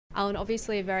Alan,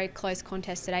 obviously a very close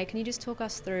contest today. Can you just talk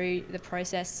us through the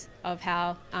process of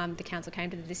how the council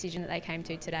came to the decision that they came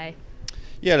to today?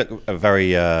 Yeah, look, a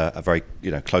very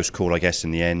close call, I guess, in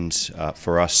the end.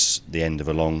 For us, the end of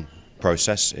a long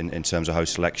process in terms of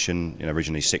host selection.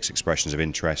 Originally 6 expressions of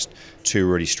interest, 2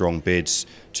 really strong bids,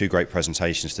 2 great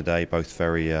presentations today, both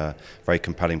very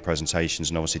compelling presentations,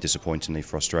 and obviously disappointingly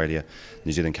for Australia,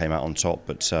 New Zealand came out on top.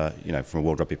 But from a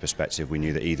World Rugby perspective, we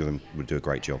knew that either of them would do a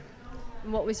great job.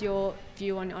 And what was your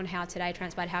view on how today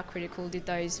transpired? How critical did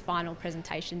those final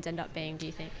presentations end up being, do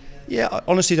you think? Yeah, I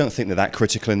honestly don't think they're that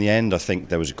critical in the end. I think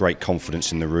there was great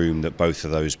confidence in the room that both of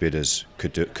those bidders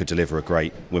could deliver a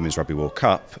great Women's Rugby World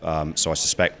Cup. So I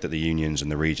suspect that the unions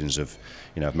and the regions have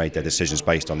made their decisions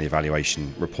based on the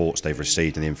evaluation reports they've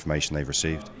received and the information they've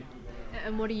received.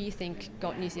 And what do you think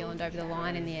got New Zealand over the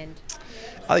line in the end?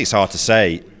 I think it's hard to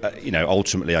say.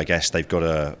 Ultimately, I guess they've got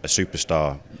a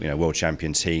superstar, world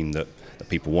champion team that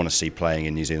people want to see playing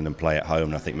in New Zealand and play at home.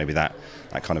 And I think maybe that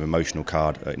kind of emotional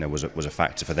card, was a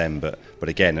factor for them. But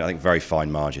again, I think very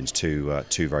fine margins, two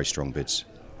very strong bids.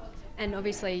 And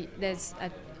obviously, there's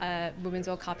a Women's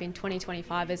World Cup in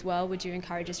 2025 as well. Would you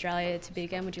encourage Australia to bid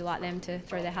again? Would you like them to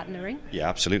throw their hat in the ring? Yeah,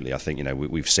 absolutely. I think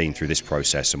we've seen through this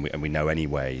process, and we know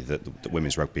anyway that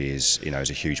women's rugby is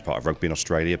a huge part of rugby in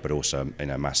Australia, but also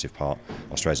a massive part.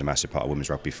 Australia's a massive part of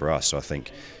women's rugby for us. So I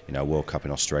think a World Cup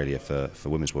in Australia for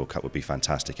Women's World Cup would be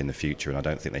fantastic in the future, and I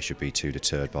don't think they should be too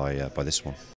deterred by this one.